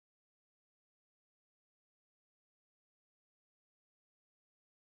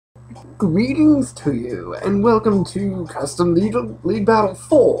Greetings to you, and welcome to Custom League Battle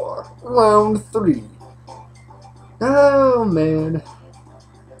 4, Round 3. Oh man,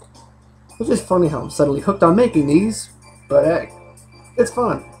 it's just funny how I'm suddenly hooked on making these, but hey, it's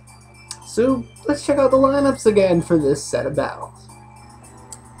fun. So, let's check out the lineups again for this set of battles.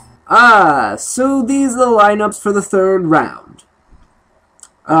 So these are the lineups for the third round.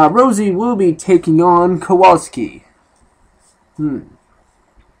 Rosie will be taking on Kowalski.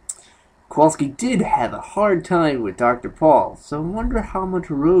 Kowalski did have a hard time with Dr. Paul, so I wonder how much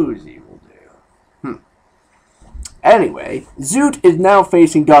Rosie will do. Anyway, Zoot is now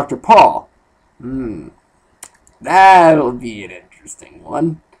facing Dr. Paul. That'll be an interesting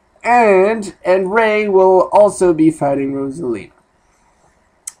one. And Ray will also be fighting Rosalina.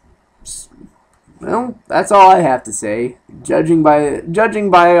 Well, that's all I have to say. Judging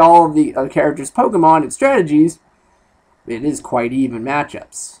by all of the characters' Pokemon and strategies, it is quite even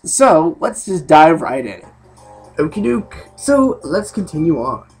matchups. So, let's just dive right in. Okie doke. So, let's continue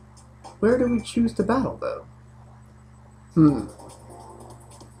on. Where do we choose to battle, though?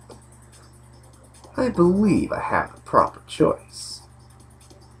 I believe I have the proper choice.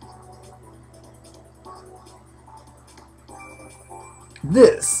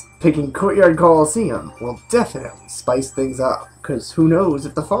 This, picking Courtyard Coliseum, will definitely spice things up, because who knows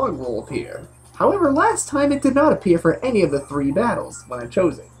if the fog will appear. However, last time it did not appear for any of the 3 battles when I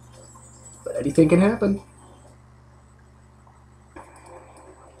chose it. But anything can happen.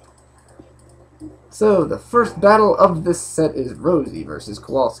 So, the first battle of this set is Rosie vs.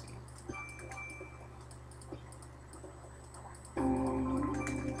 Kowalski.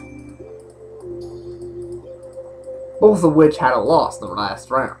 Both of which had a loss in the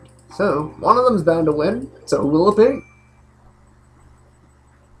last round. So, one of them's bound to win, so who will it be?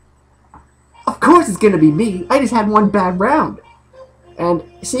 Of course it's gonna be me. I just had one bad round. And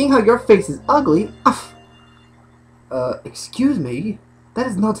seeing how your face is ugly, excuse me? That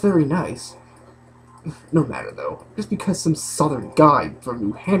is not very nice. No matter though, just because some southern guy from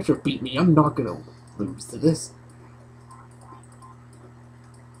New Hampshire beat me, I'm not gonna lose to this.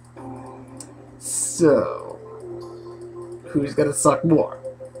 So, who's gonna suck more?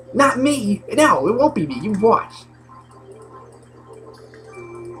 Not me! No, it won't be me, you watch.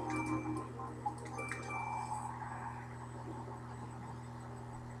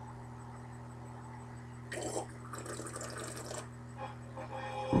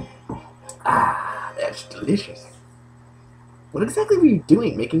 Ah, that's delicious. What exactly were you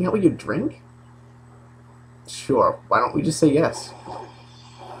doing? Making out with your drink? Sure, why don't we just say yes?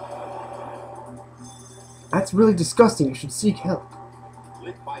 That's really disgusting. You should seek help.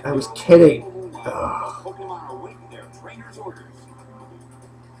 I was kidding. Ugh.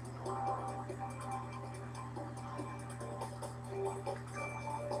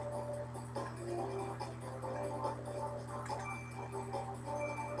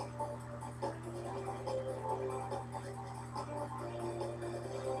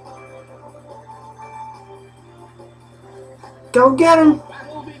 Go get him!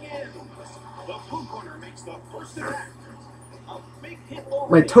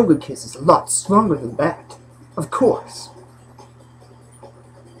 My Togekiss is a lot stronger than that. Of course.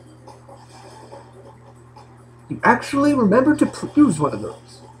 You actually remembered to use one of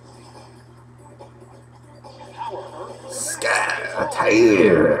those. Scatter!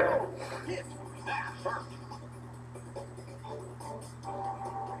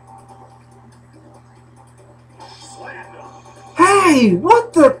 Hey,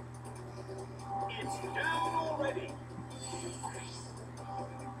 what the? It's down already.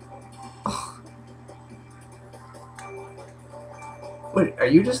 Wait, are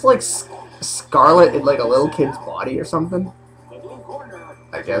you just like Scarlet in like a little kid's body or something?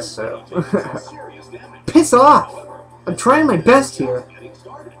 I guess so. Piss off! I'm trying my best here.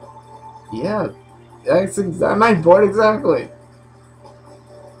 Yeah, that's my point exactly.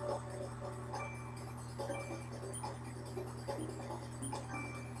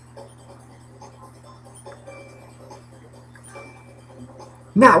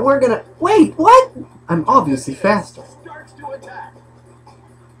 Now we're gonna... Wait, what? I'm obviously faster.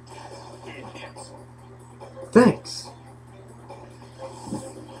 Thanks.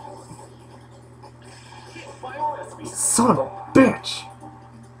 Son of a bitch!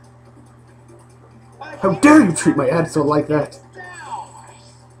 How dare you treat my Absol like that?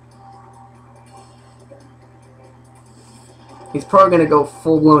 He's probably gonna go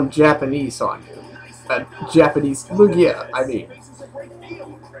full-blown Japanese on you. Japanese Lugia, I mean.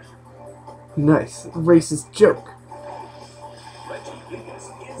 Nice. Racist joke.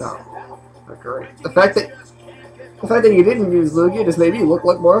 Oh, great. The fact that you didn't use Lugia just made me look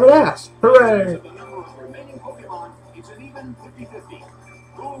like more of an ass. Hooray!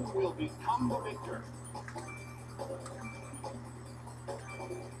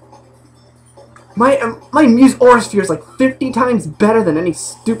 My Muse Aura Sphere is like 50 times better than any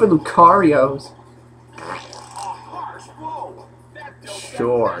stupid Lucario's.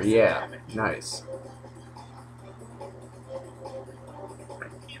 Sure, yeah. Nice.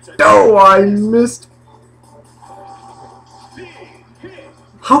 Oh, I missed.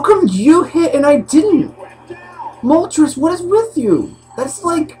 How come you hit and I didn't? Moltres, what is with you? That's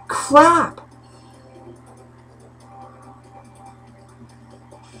like crap.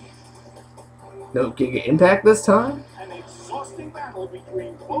 No Giga Impact this time?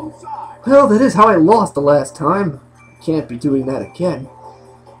 Well, that is how I lost the last time. Can't be doing that again.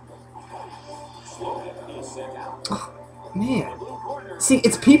 Oh, man. See,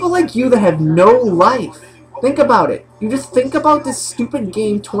 it's people like you that have no life. Think about it. You just think about this stupid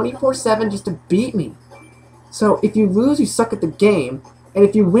game 24/7 just to beat me. So, if you lose, you suck at the game. And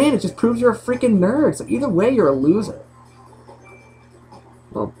if you win, it just proves you're a freaking nerd. So either way, you're a loser.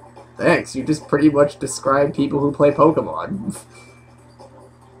 Well, thanks. You just pretty much described people who play Pokemon.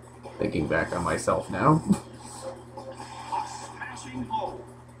 Thinking back on myself now.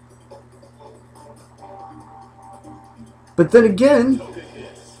 But then again,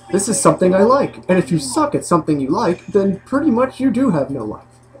 this is something I like. And if you suck at something you like, then pretty much you do have no life.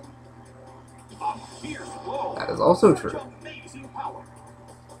 That is also true.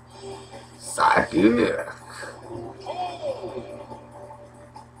 Psychic.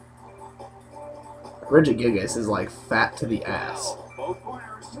 Regigigas is like fat to the ass. Both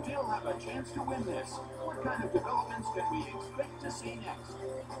corners still have a chance to win this. What kind of developments can we expect to see next?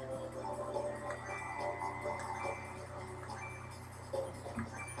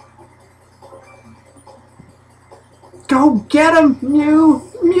 Go get him, Mew!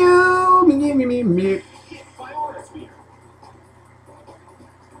 Mew! Mew, mew, mew, mew. Hit by Aura Sphere.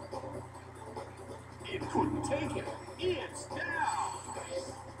 It couldn't take it. It's down.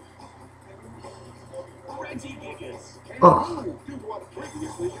 Regigigas can move to a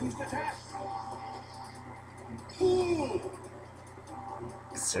previously used attack. Ooh.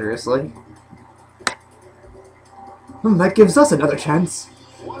 Seriously? That gives us another chance.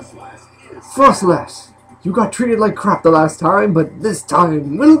 Frostlass, you got treated like crap the last time, but this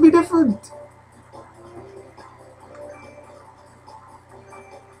time will be different.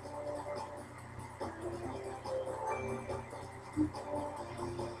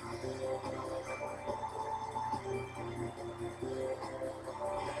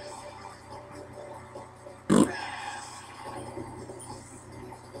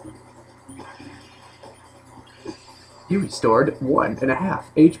 You restored 1.5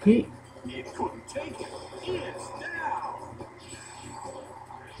 HP. It couldn't take it. It's down.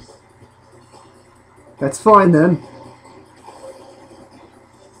 That's fine then.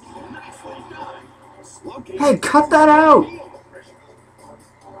 Nicely done. Slow game. Hey, cut that out!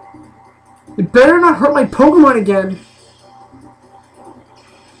 It better not hurt my Pokemon again.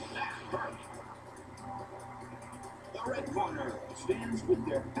 The red corner stands with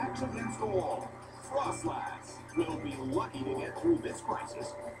their backs against the wall. Frostlass will be lucky to get through this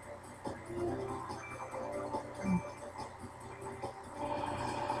crisis.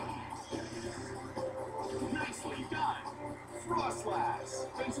 Nicely done. Frostlass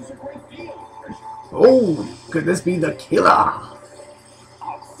faces a great deal of pressure. Oh, could this be the killer? A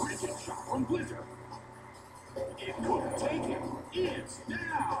frigid shot from Blizzard. It couldn't take it. It's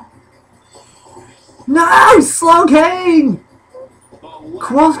down. No, Slowking!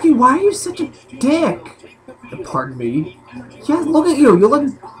 Kowalski, why are you such a dick? Pardon me? Yeah, look at you.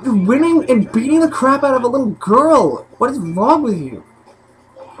 You're winning and beating the crap out of a little girl. What is wrong with you?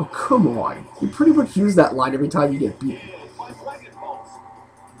 Oh, come on. You pretty much use that line every time you get beaten.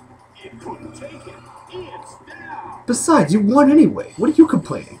 Besides, you won anyway. What are you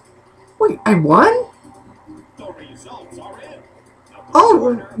complaining? Wait, I won?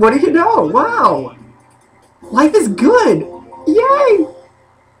 Oh, what do you know? Wow. Life is good. Yay!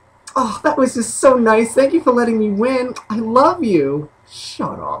 Oh, that was just so nice. Thank you for letting me win. I love you.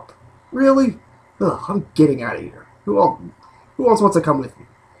 Shut up. Really? Ugh, I'm getting out of here. Who else wants to come with me?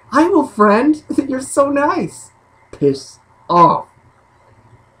 I will, friend. You're so nice. Piss off.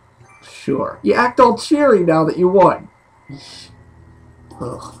 Sure. You act all cheery now that you won.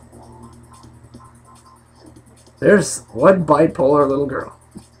 Ugh. There's one bipolar little girl.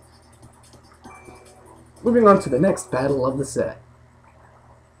 Moving on to the next battle of the set.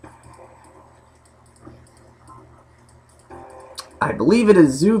 believe it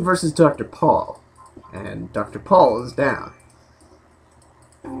is Zoot versus Dr. Paul. And Dr. Paul is down.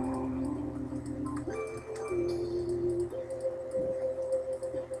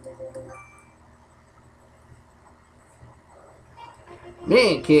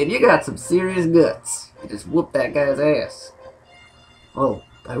 Man, kid, you got some serious guts. You just whooped that guy's ass. Oh,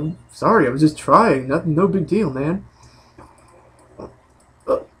 I'm sorry, I was just trying. No big deal, man.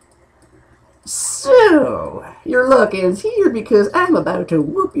 So, your luck is here because I'm about to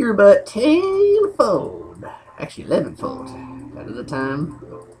whoop your butt tenfold. Actually, 11-fold. Out of the time.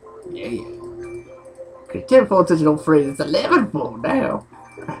 Yeah. Because tenfold such an old phrase, it's 11-fold now.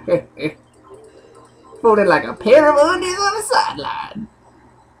 Folded like a pair of undies on a sideline.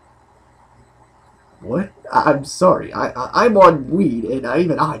 What? I'm sorry. I'm on weed, and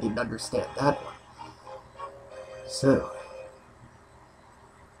even I didn't understand that one. So.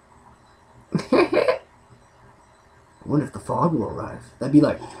 I wonder if the fog will arrive. That'd be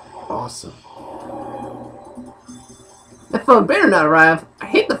like awesome. That fog better not arrive. I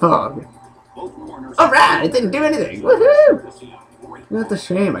hate the fog. Alright, it didn't do anything. Woohoo! That's a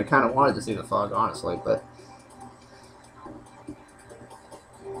shame. I kind of wanted to see the fog, honestly, but.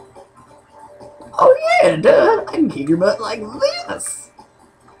 Oh yeah, duh! I can kick your butt like this!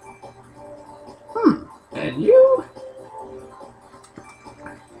 And you?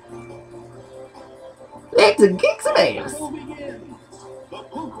 Let's kick some ass!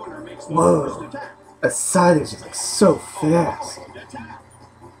 Whoa! That side is just like so fast.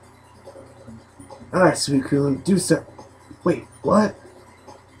 Alright, Suicune, do so. Wait, what?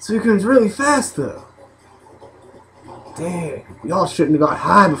 Suicune's really fast though. Dang, we all shouldn't have got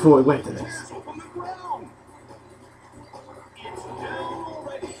high before we went to this.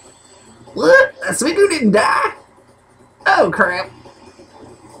 What? That Suicune didn't die? Oh crap.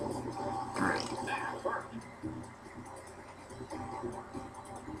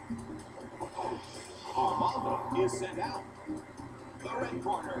 Is sent out. The red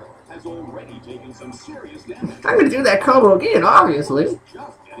corner has already taken some serious damage. I'm gonna do that combo again, obviously.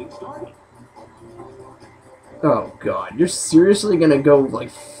 Just getting started. Oh god, you're seriously gonna go like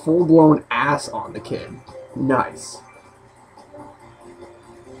full-blown ass on the kid. Nice.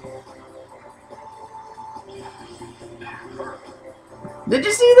 Did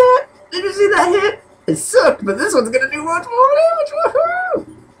you see that? Did you see that hit? It sucked, but this one's gonna do much more damage.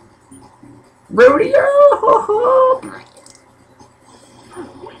 Woohoo! Rodeo!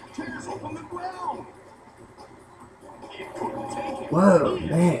 Whoa,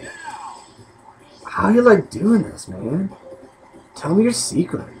 man. How you like doing this, man? Tell me your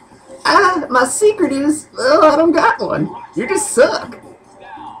secret. My secret is, well, I don't got one. You just suck.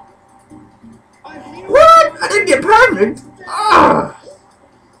 What? I didn't get perfect. Oh,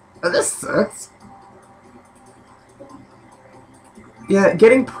 this sucks. Yeah,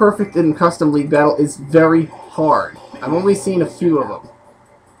 getting perfect in Custom League Battle is very hard. I've only seen a few of them.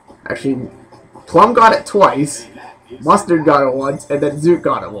 Actually, Plum got it twice, Mustard got it once, and then Zoot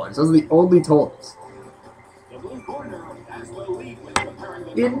got it once. Those are the only totals.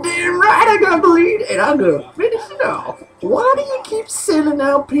 You're damn right I'm gonna bleed, and I'm gonna finish it off. Why do you keep sending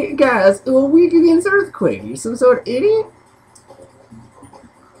out guys who are weak against Earthquake? You some sort of idiot?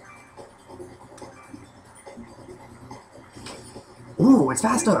 Ooh, it's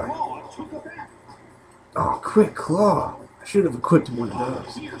faster! Oh, quick claw. I should have equipped one of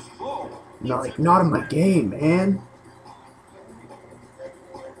those. Not in my game, man.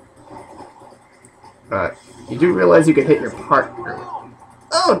 You do realize you can hit your partner.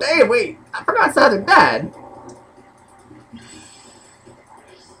 Oh, damn, wait. I forgot Southern died.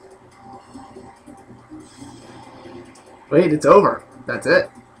 Wait, it's over. That's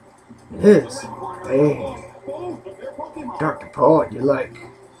it. It is. Dang. Dr. Paul, you're like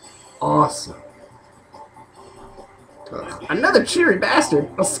awesome. Ugh. Another cheery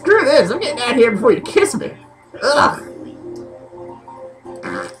bastard. Well, screw this. I'm getting out of here before you kiss me. Ugh.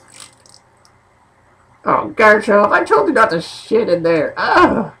 Oh, Garchomp, I told you not to shit in there.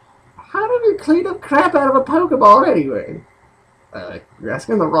 Ugh. How did we clean up crap out of a Pokeball anyway? You're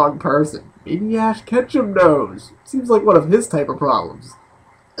asking the wrong person. Maybe Ash Ketchum knows. Seems like one of his type of problems.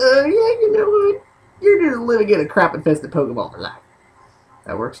 Yeah, you know what? You're just living in a crap-infested Pokeball for life.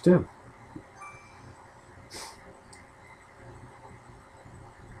 That works too.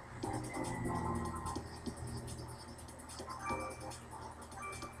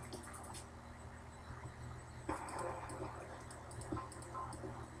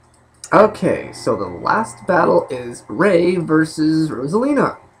 Okay, so the last battle is Ray versus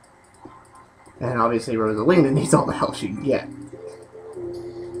Rosalina. And obviously Rosalina needs all the help she can get.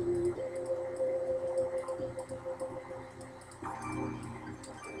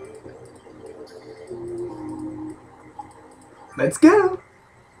 Let's go.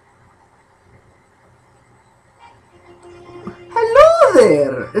 Hello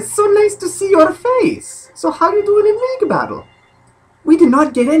there. It's so nice to see your face. So how you doing in League Battle? We did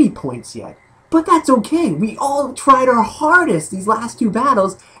not get any points yet, but that's okay. We all tried our hardest these last 2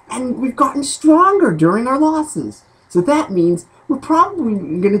 battles, and we've gotten stronger during our losses. So that means we're probably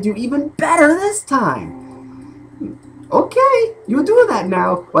going to do even better this time. Okay, you do that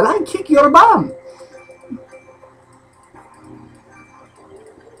now while I kick your bum.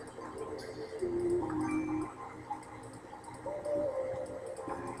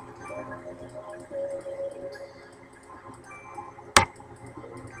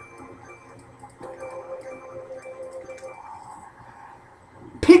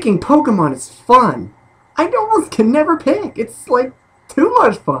 Picking Pokemon is fun. I almost can never pick. It's like too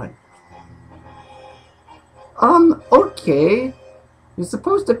much fun. Okay. You're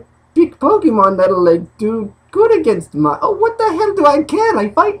supposed to pick Pokemon that'll like do good against my... Oh, what the hell do I care? I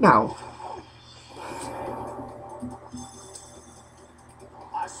fight now.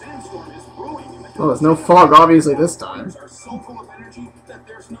 Well, there's no fog obviously this time.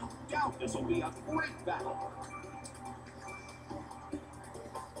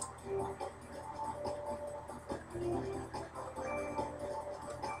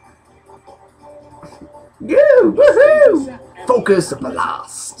 Go! Woohoo! Focus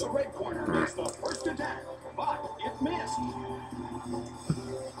blast! The red corner is the first attack, but it missed.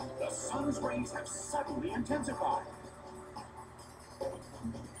 The sun's rays have suddenly intensified.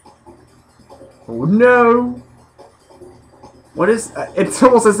 Oh no! What is... it's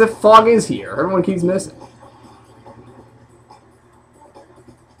almost as if fog is here. Everyone keeps missing.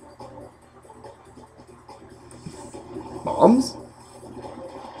 Bombs?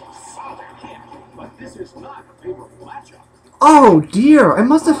 But this is not a favorable matchup. Oh dear, I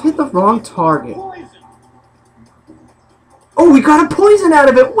must have hit the wrong target. Poison. Oh, we got a poison out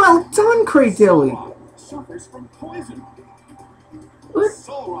of it! Well done, Cradilly! Suffers from poison. What?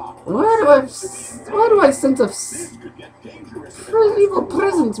 Solrock. Why do I sense a This could get dangerous. evil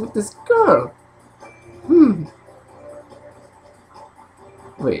presence with this girl?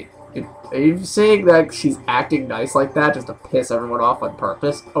 Wait, are you saying that she's acting nice like that just to piss everyone off on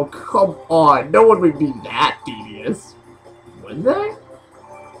purpose? Oh, come on. No one would be that devious. Would they?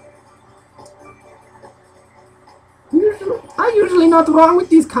 I'm usually not wrong with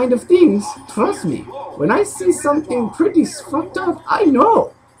these kind of things. Trust me. When I see something pretty fucked up, I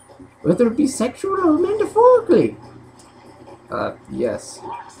know. Whether it be sexual or metaphorically. Yes.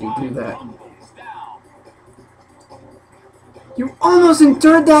 You do that. You almost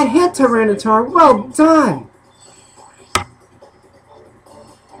endured that hit, Tyranitar. Well done!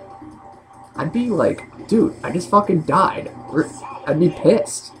 I'd be like, dude, I just fucking died. I'd be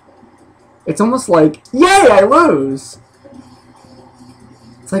pissed. It's almost like, yay, I lose!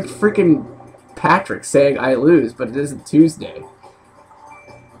 It's like freaking Patrick saying I lose, but it isn't Tuesday.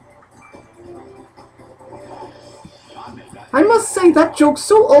 I must say, that joke's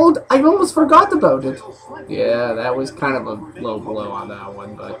so old, I almost forgot about it. Yeah, that was kind of a low blow on that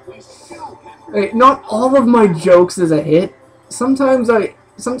one, but... Hey, not all of my jokes is a hit. Sometimes I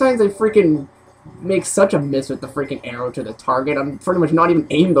freaking make such a miss with the freaking arrow to the target, I'm pretty much not even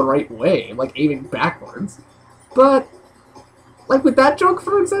aimed the right way. I'm like aiming backwards. But, like with that joke,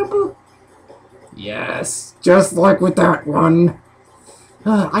 for example? Yes, just like with that one.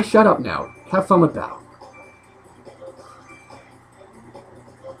 I shut up now. Have fun with that.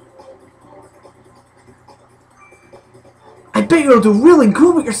 I bet you'll do really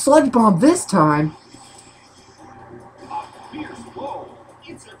good with your sludge bomb this time.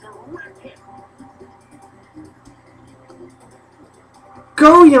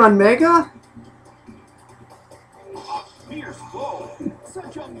 Go, Yan Mega!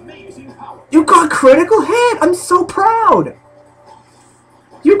 You got critical hit! I'm so proud!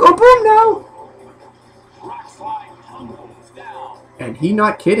 You go boom now! And he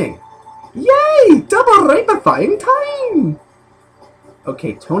not kidding. Yay! Double rapifying time!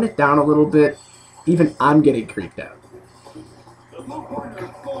 Okay, tone it down a little bit. Even I'm getting creeped out.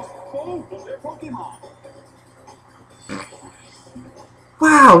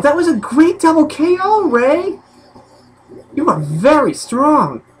 Wow, that was a great double KO, Ray! You are very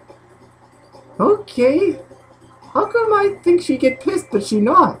strong. Okay. How come I think she get pissed, but she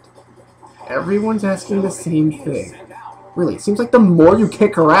not? Everyone's asking the same thing. Really, it seems like the more you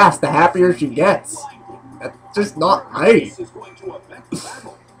kick her ass, the happier she gets. That's just not right.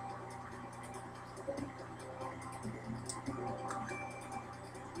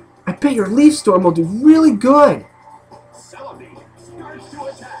 I bet your Leaf Storm will do really good.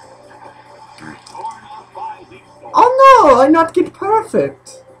 Oh How? I not get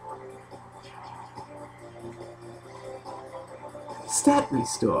perfect. Stat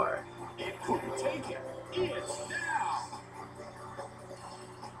restore. It couldn't take it. It's down.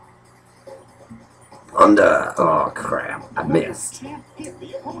 Under. Oh crap! I missed. Can't hit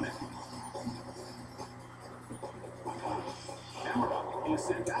the opponent. Camera is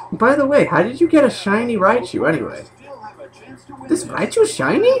sent out. By the way, how did you get a shiny Raichu anyway? Still have a chance to win This Raichu's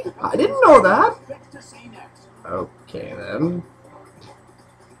shiny? I didn't know that. Expect to see next. Okay then.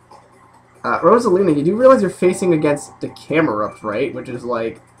 Rosalina, you do realize you're facing against the camera-ups, right? Which is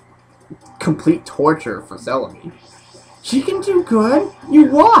like complete torture for Celebi. She can do good. You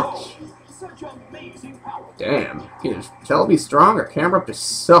watch. Such amazing power. Damn. Either Celebi's strong or camera-up just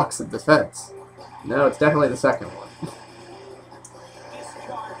sucks at defense. No, it's definitely the second one.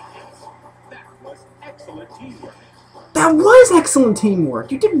 Discharge hits. That was excellent teamwork. That was excellent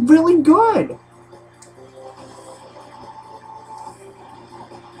teamwork. You did really good.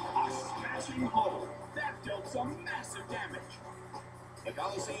 A smashing blow. That dealt some massive damage. The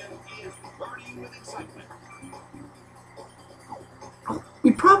Coliseum is burning with excitement.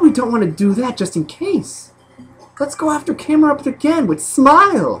 We probably don't want to do that just in case. Let's go after camera-up again with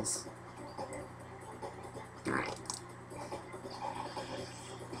smiles. An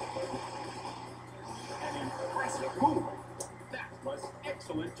impressive move. That was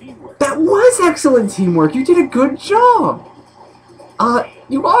excellent teamwork. That was excellent teamwork. You did a good job.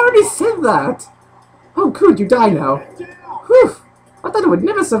 You already said that. Oh, good. You die now. Down. Whew. I thought I would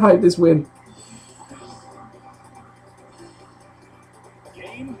never survive this win.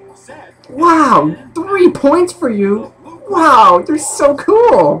 Game, set. Wow, 3 points for you. Wow, you're so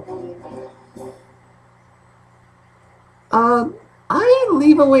cool. I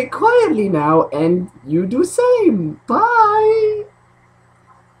leave away quietly now, and you do same. Bye.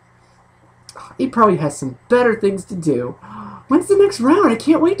 He probably has some better things to do. When's the next round? I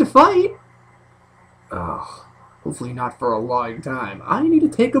can't wait to fight. Oh, hopefully not for a long time. I need to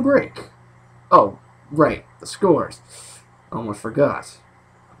take a break. Oh, right, the scores. Almost forgot.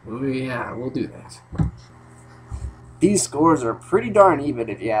 Oh, yeah, we'll do that. These scores are pretty darn even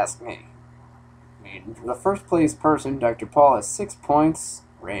if you ask me. I mean, the first place person, Dr. Paul, has 6 points,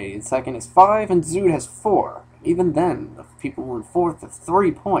 Ray in second is 5, and Zoot has 4. Even then, the people in fourth have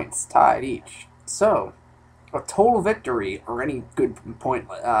 3 points, tied each. So, a total victory, or any good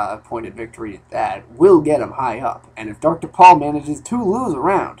pointed victory at that, will get him high up. And if Dr. Paul manages to lose a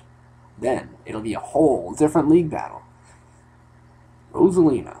round, then it'll be a whole different league battle.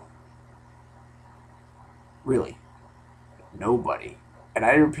 Rosalina. Really, nobody, and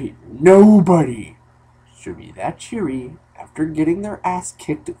I repeat, nobody should be that cheery after getting their ass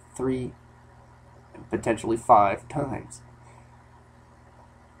kicked 3 and potentially 5 times.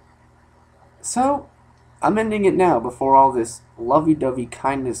 So, I'm ending it now before all this lovey-dovey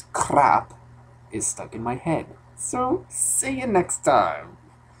kindness crap is stuck in my head. So, see you next time.